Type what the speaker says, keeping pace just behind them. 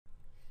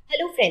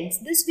Hello friends,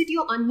 this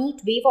video on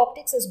Neet wave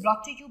optics is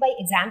brought to you by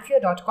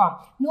examfear.com.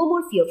 No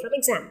more fear from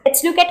exam.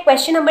 Let's look at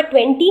question number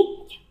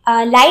 20.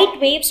 Light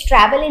waves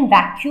travel in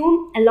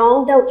vacuum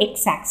along the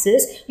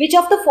x-axis. Which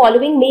of the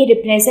following may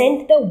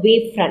represent the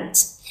wave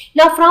fronts?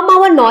 Now from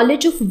our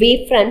knowledge of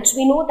wave fronts,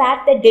 we know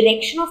that the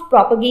direction of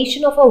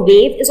propagation of a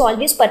wave is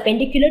always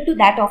perpendicular to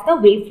that of the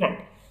wave front.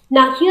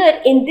 Now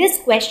here in this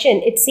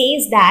question, it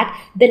says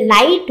that the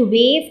light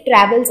wave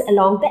travels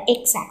along the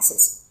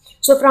x-axis.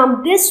 So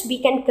from this we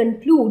can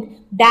conclude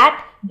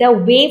that the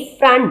wave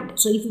front,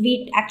 so if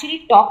we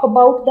actually talk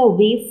about the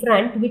wave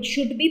front, which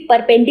should be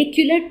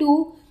perpendicular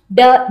to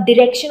the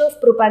direction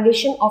of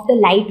propagation of the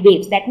light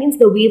waves, that means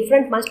the wave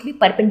front must be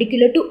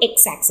perpendicular to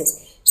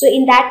x-axis. So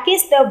in that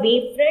case, the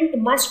wave front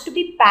must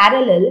be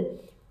parallel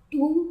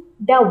to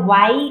the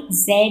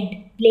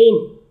YZ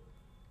plane,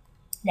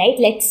 right?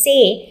 Let's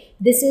say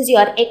this is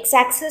your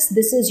x-axis,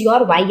 this is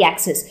your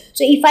y-axis.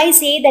 So if I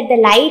say that the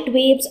light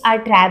waves are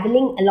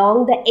traveling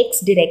along the x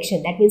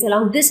direction, that means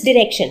along this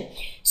direction.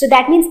 So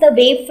that means the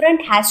wave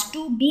front has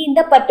to be in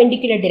the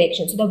perpendicular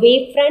direction. So the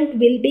wave front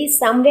will be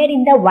somewhere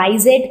in the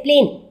YZ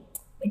plane.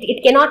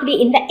 It cannot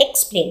be in the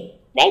x plane,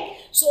 right?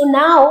 So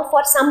now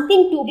for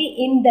something to be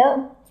in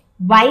the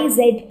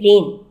YZ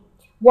plane,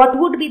 what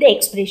would be the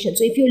expression?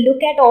 So if you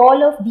look at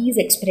all of these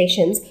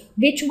expressions,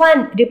 which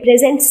one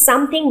represents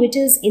something which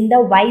is in the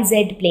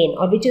YZ plane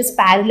or which is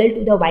parallel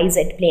to the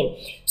YZ plane?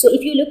 So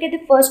if you look at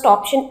the first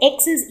option,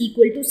 x is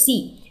equal to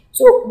c.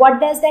 So what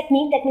does that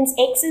mean? That means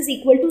x is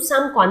equal to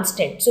some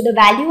constant. So the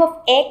value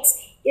of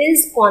x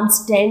is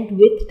constant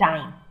with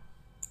time,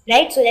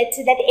 right? So let's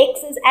say that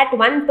x is at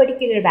one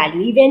particular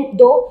value, even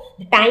though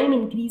the time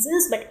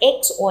increases, but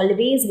x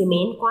always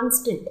remain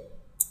constant.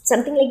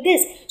 Something like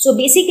this. So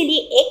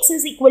basically x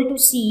is equal to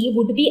c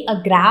would be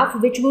a graph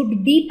which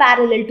would be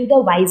parallel to the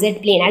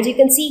YZ plane. As you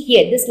can see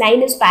here, this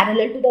line is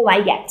parallel to the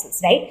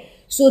y-axis, right?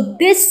 So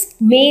this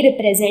may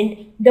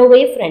represent the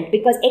wavefront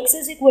because x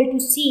is equal to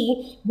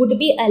c would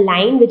be a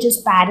line which is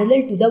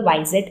parallel to the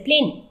YZ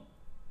plane.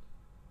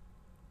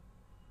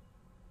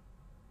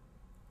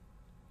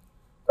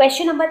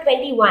 Question number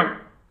 21.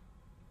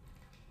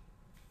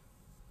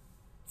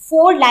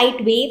 4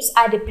 light waves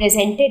are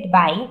represented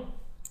by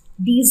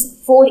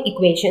these 4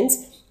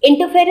 equations.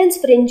 Interference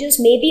fringes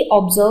may be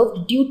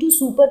observed due to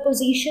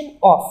superposition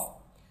of.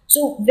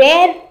 So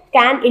where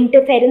can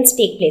interference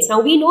take place?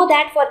 Now we know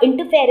that for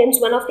interference,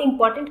 one of the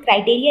important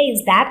criteria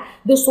is that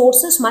the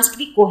sources must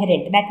be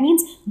coherent. That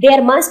means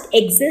there must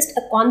exist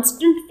a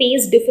constant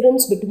phase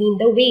difference between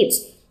the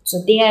waves.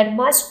 So there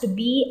must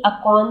be a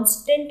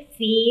constant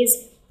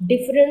phase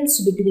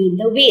difference between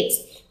the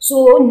waves.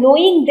 So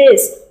knowing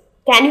this,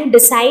 can you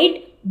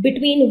decide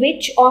between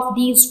which of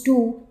these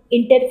two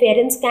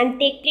interference can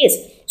take place?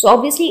 So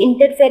obviously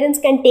interference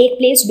can take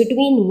place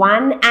between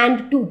 1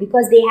 and 2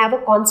 because they have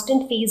a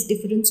constant phase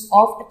difference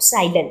of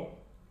epsilon,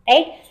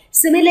 right?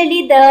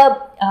 Similarly,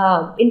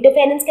 the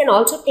interference can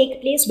also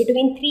take place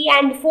between 3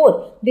 and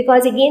 4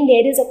 because again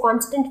there is a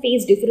constant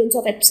phase difference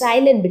of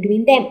epsilon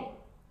between them.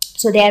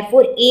 So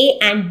therefore A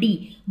and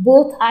D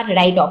both are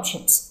right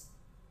options.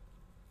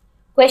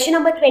 Question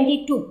number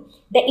 22.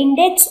 The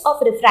index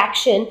of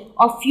refraction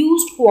of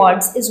fused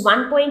quartz is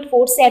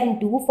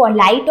 1.472 for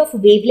light of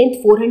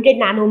wavelength 400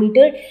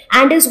 nanometer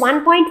and is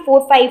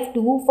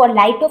 1.452 for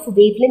light of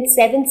wavelength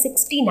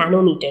 760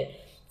 nanometer.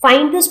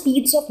 Find the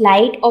speeds of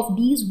light of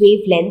these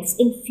wavelengths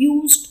in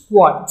fused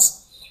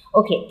quartz.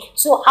 Okay,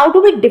 so how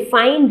do we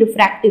define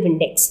refractive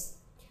index?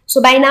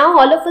 So by now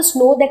all of us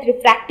know that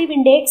refractive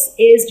index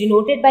is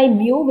denoted by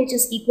mu, which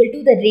is equal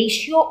to the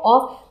ratio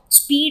of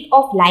speed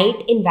of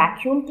light in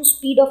vacuum to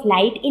speed of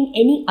light in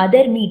any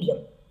other medium,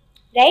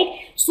 right?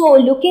 So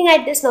looking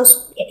at this now,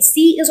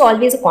 c is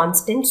always a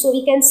constant, so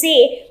we can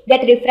say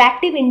that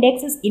refractive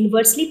index is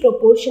inversely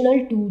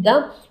proportional to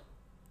the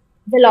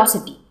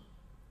velocity,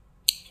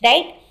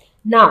 right?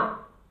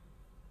 Now,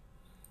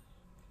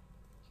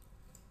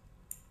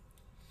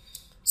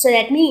 so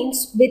that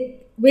means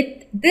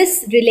with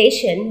this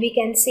relation we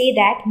can say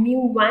that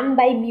mu1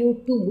 by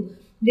mu2 will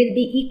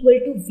be equal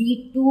to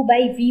v2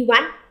 by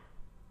v1.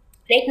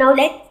 Right,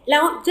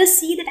 now just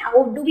see that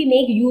how do we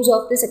make use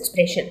of this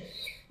expression.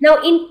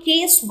 Now in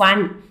case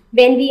 1,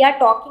 when we are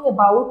talking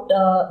about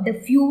the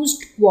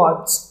fused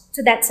quartz,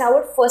 so that's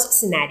our first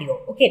scenario,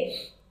 okay.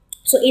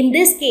 So in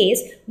this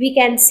case we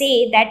can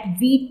say that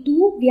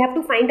V2, we have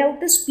to find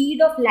out the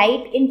speed of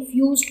light in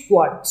fused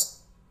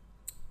quartz,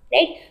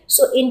 right?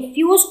 So in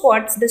fused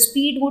quartz the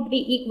speed would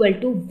be equal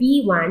to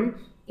V1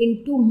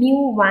 into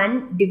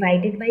mu1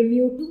 divided by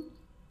mu2,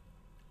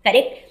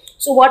 correct?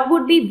 So what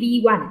would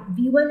be V1?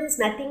 V1 is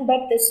nothing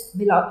but the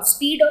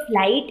speed of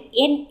light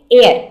in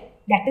air,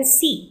 that is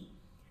C.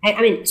 I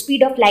mean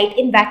speed of light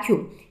in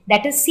vacuum,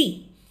 that is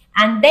C.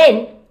 And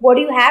then what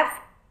do you have?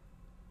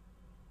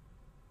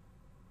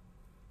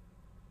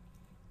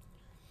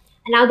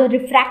 And now the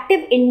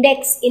refractive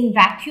index in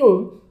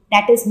vacuum,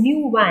 that is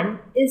mu1,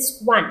 is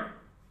 1.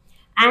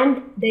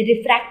 And the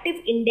refractive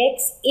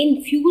index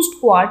in fused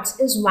quartz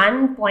is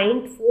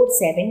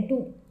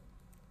 1.472.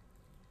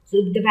 So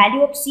the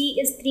value of C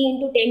is 3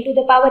 into 10 to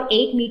the power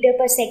 8 meter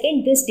per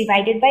second. This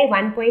divided by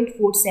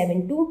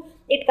 1.472.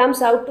 It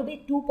comes out to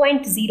be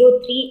 2.03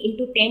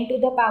 into 10 to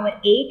the power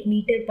 8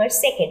 meter per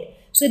second.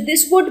 So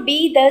this would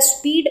be the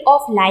speed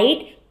of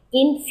light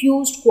in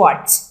fused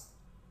quartz,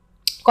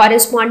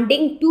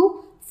 corresponding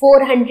to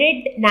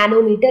 400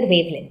 nanometer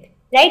wavelength.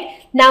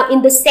 Right? Now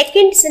in the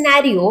second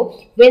scenario,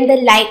 when the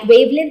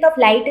wavelength of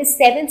light is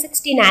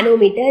 760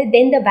 nanometer,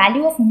 then the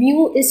value of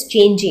mu is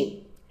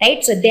changing.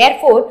 Right? So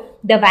therefore,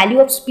 the value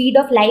of speed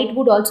of light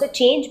would also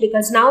change,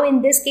 because now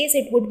in this case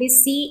it would be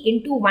C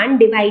into 1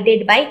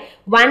 divided by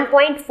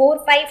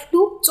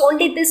 1.452. So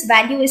only this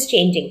value is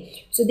changing.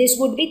 So this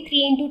would be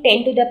 3 into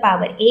 10 to the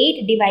power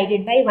 8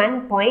 divided by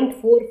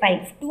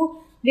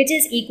 1.452, which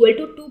is equal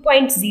to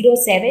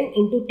 2.07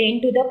 into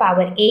 10 to the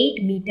power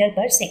 8 meter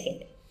per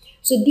second.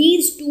 So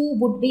these two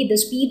would be the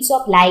speeds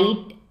of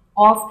light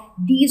of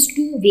these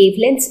two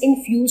wavelengths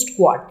in fused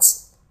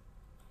quartz.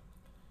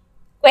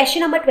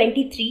 Question number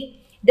 23.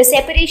 The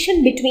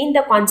separation between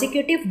the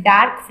consecutive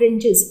dark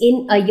fringes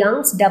in a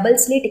Young's double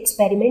slit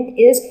experiment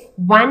is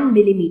 1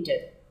 millimeter.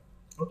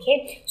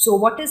 Okay. So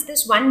what is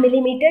this 1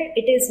 millimeter?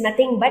 It is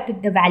nothing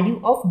but the value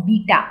of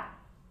beta.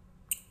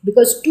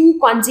 Because two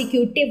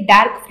consecutive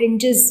dark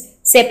fringes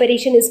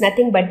separation is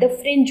nothing but the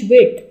fringe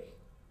width.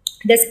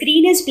 The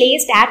screen is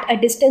placed at a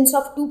distance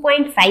of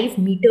 2.5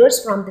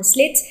 meters from the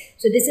slits.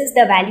 So this is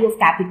the value of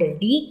capital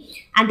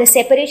D. And the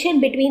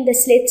separation between the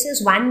slits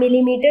is 1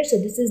 millimeter. So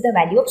this is the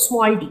value of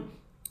small d.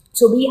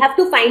 So we have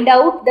to find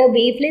out the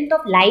wavelength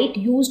of light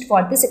used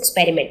for this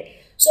experiment.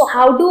 So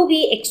how do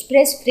we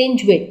express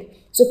fringe width?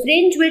 So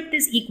fringe width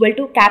is equal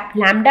to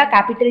lambda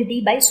capital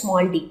D by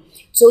small d.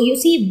 So you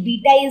see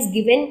beta is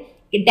given,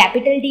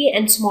 capital D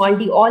and small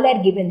d all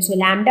are given. So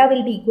lambda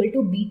will be equal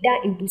to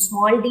beta into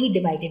small d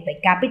divided by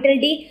capital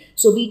D.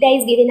 So beta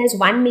is given as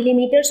 1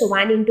 millimeter. So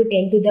 1 into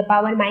 10 to the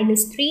power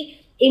minus 3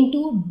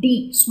 into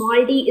d.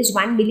 Small d is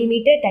 1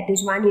 millimeter. That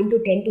is 1 into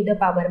 10 to the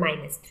power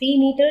minus 3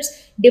 meters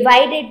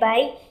divided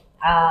by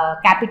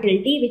capital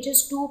D, which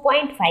is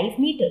 2.5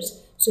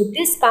 meters. So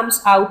this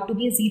comes out to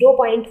be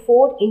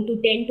 0.4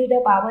 into 10 to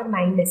the power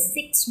minus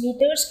 6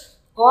 meters,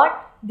 or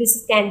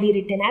this can be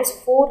written as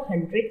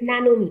 400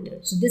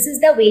 nanometers. So this is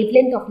the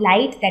wavelength of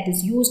light that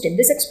is used in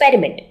this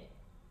experiment.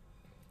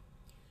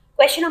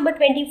 Question number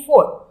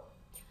 24.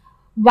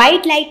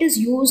 White light is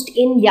used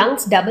in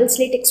Young's double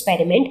slit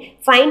experiment.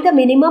 Find the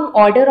minimum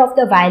order of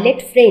the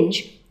violet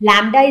fringe.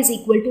 Lambda is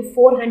equal to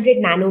 400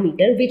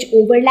 nanometer, which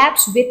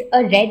overlaps with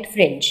a red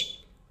fringe.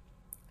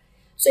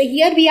 So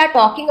here we are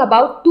talking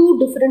about two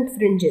different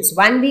fringes.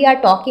 One, we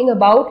are talking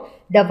about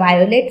the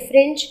violet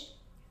fringe,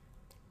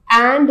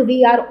 and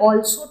we are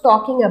also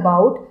talking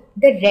about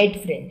the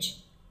red fringe.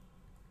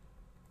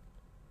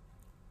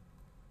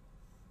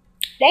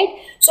 Right?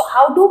 So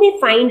how do we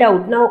find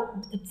out? Now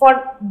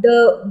for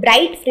the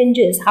bright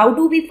fringes, how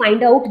do we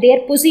find out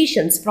their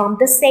positions from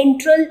the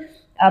central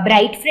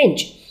bright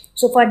fringe?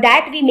 So for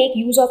that we make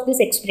use of this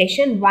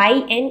expression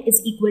yn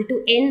is equal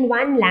to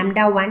n1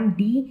 lambda 1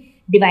 d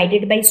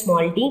divided by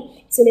small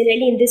d.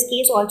 Similarly in this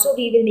case also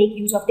we will make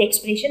use of the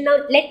expression. Now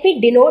let me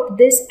denote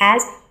this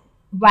as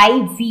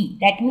YV.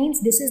 That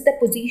means this is the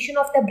position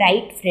of the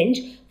bright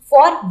fringe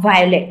for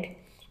violet.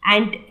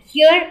 And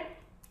here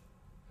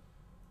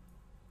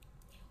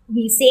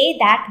we say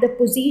that the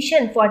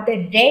position for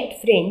the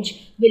red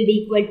fringe will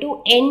be equal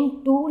to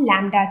n2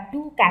 lambda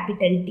 2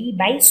 capital D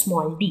by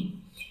small d.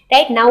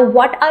 Right, now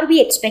what are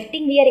we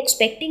expecting? We are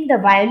expecting the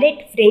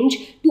violet fringe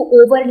to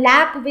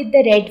overlap with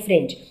the red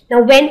fringe.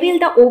 Now when will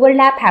the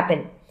overlap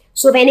happen?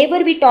 So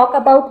whenever we talk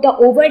about the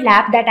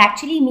overlap, that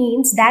actually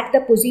means that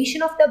the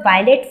position of the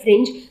violet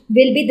fringe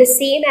will be the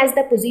same as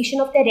the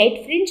position of the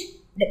red fringe.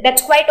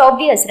 That's quite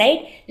obvious,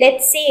 right?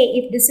 Let's say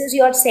if this is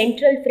your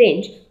central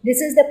fringe,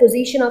 this is the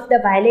position of the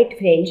violet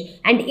fringe,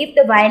 and if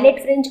the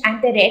violet fringe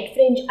and the red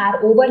fringe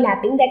are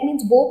overlapping, that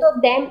means both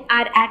of them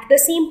are at the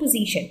same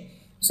position.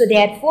 So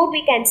therefore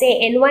we can say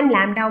n1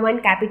 lambda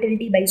 1 capital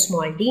D by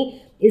small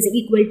d is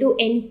equal to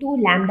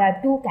n2 lambda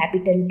 2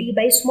 capital D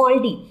by small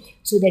d.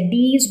 So the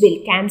d's will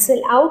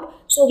cancel out.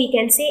 So we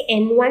can say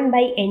n1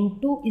 by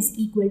n2 is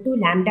equal to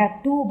lambda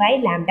 2 by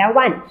lambda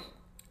 1.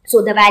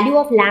 So the value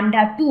of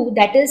lambda 2,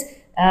 that is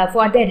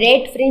for the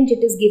red fringe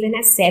it is given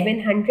as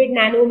 700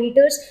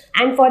 nanometers,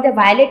 and for the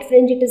violet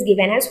fringe it is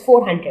given as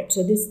 400.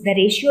 So the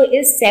ratio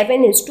is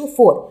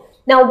 7:4.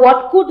 Now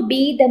what could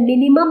be the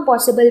minimum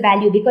possible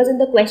value? Because in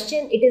the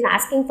question it is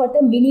asking for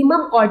the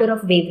minimum order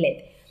of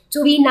wavelength.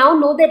 So we now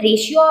know the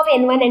ratio of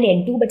n1 and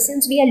n2, but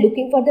since we are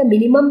looking for the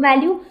minimum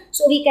value,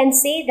 so we can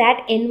say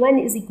that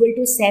n1 is equal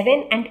to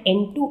 7 and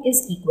n2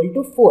 is equal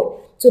to 4.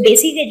 So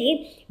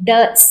basically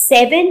the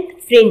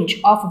 7th fringe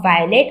of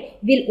violet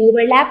will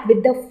overlap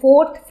with the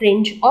 4th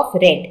fringe of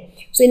red.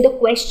 So in the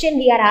question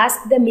we are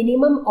asked the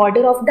minimum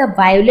order of the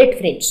violet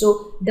fringe.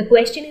 So the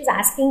question is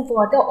asking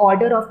for the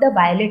order of the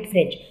violet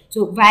fringe.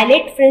 So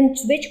violet fringe,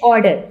 which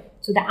order?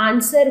 So the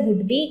answer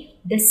would be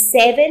the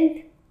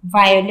 7th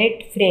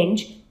violet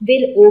fringe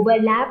will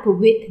overlap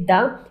with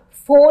the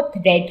fourth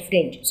red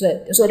fringe.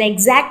 So the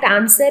exact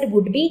answer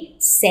would be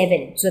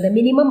 7. So the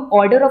minimum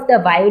order of the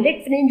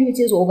violet fringe which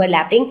is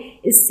overlapping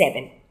is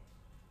 7.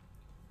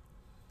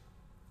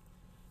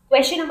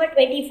 Question number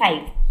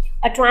 25.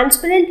 A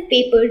transparent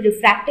paper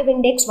refractive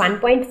index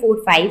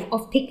 1.45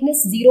 of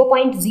thickness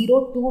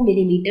 0.02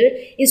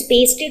 mm is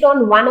pasted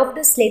on one of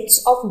the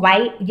slits of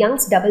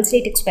Young's double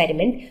slit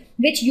experiment,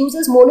 which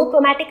uses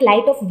monochromatic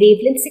light of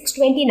wavelength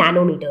 620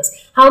 nanometers.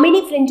 How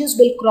many fringes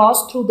will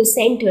cross through the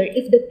center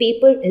if the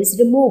paper is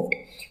removed?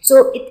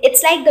 So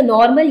it's like the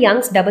normal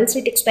Young's double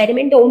slit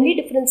experiment. The only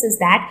difference is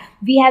that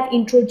we have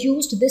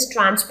introduced this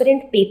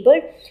transparent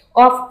paper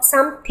of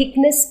some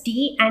thickness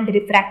T and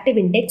refractive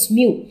index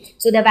mu.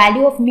 So the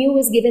value of mu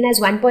is given as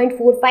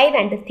 1.45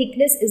 and the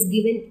thickness is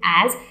given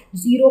as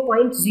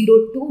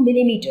 0.02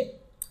 millimeter.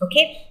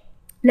 Okay.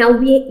 Now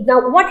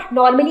what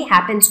normally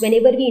happens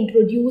whenever we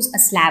introduce a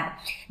slab?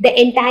 The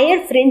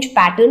entire fringe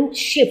pattern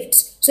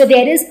shifts. So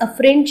there is a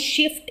fringe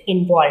shift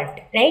involved,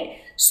 right?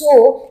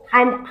 So,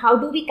 and how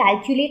do we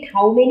calculate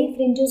how many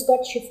fringes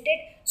got shifted?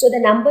 So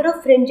the number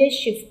of fringes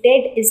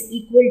shifted is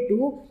equal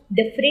to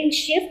the fringe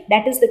shift,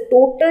 that is the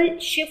total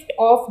shift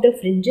of the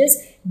fringes,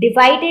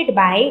 divided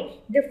by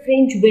the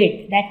fringe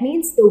width. That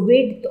means the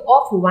width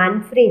of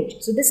one fringe.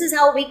 So this is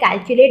how we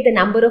calculate the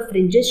number of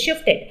fringes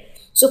shifted.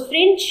 So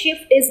fringe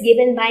shift is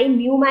given by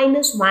mu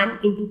minus 1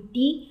 into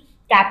T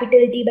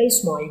capital D by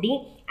small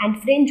d,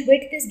 and fringe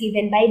width is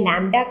given by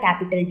lambda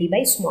capital D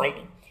by small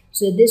d.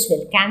 So this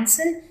will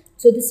cancel.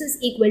 So this is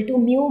equal to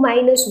mu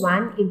minus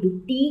 1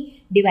 into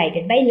T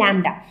divided by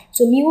lambda.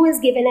 So mu is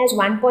given as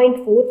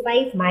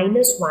 1.45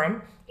 minus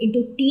 1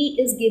 into T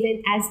is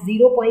given as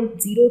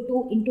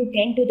 0.02 into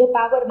 10 to the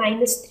power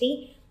minus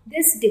 3.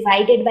 This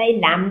divided by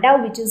lambda,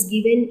 which is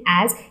given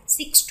as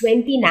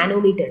 620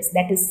 nanometers,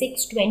 that is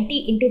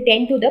 620 into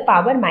 10 to the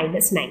power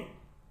minus 9.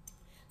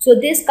 So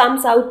this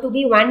comes out to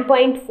be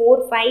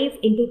 1.45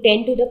 into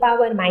 10 to the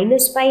power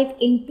minus 5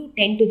 into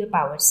 10 to the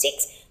power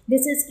 6.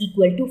 This is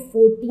equal to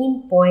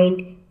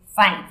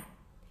 14.5.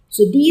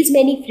 So these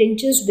many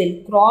fringes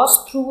will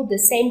cross through the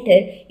center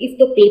if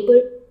the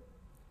paper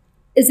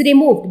is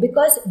removed,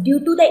 because due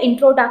to the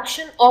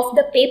introduction of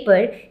the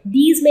paper,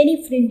 these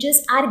many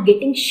fringes are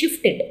getting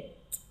shifted,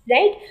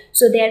 right?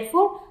 So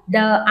therefore,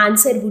 the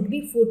answer would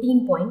be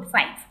 14.5.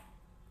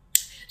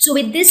 So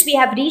with this, we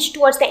have reached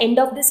towards the end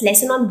of this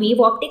lesson on wave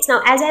optics.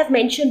 Now, as I have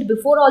mentioned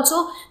before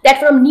also, that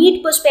from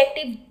Neet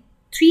perspective,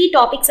 3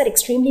 topics are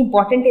extremely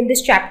important in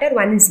this chapter.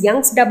 One is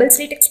Young's double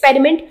slit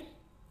experiment,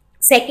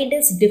 second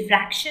is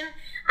diffraction,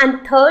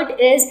 and third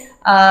is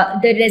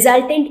the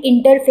resultant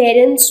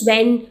interference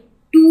when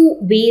 2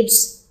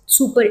 waves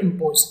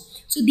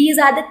superimpose. So these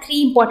are the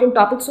 3 important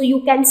topics. So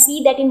you can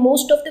see that in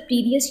most of the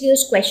previous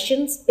year's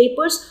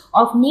papers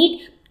of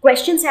Neet,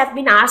 questions have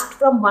been asked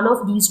from one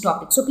of these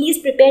topics. So please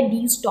prepare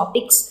these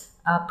topics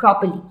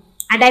properly.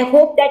 And I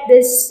hope that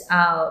this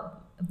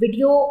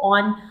video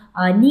on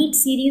Neet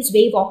series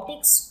wave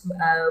optics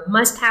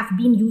must have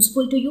been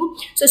useful to you.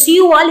 So see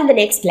you all in the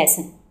next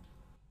lesson.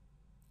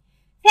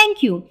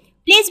 Thank you.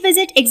 Please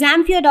visit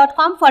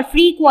examfear.com for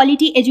free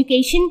quality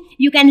education.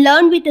 You can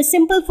learn with a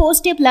simple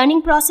 4-step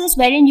learning process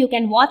wherein you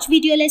can watch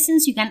video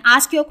lessons, you can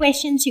ask your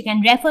questions, you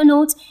can refer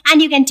notes,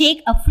 and you can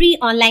take a free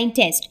online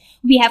test.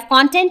 We have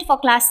content for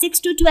class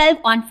 6 to 12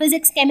 on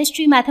physics,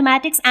 chemistry,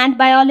 mathematics, and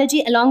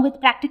biology along with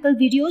practical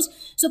videos.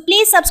 So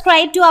please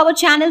subscribe to our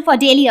channel for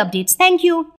daily updates. Thank you.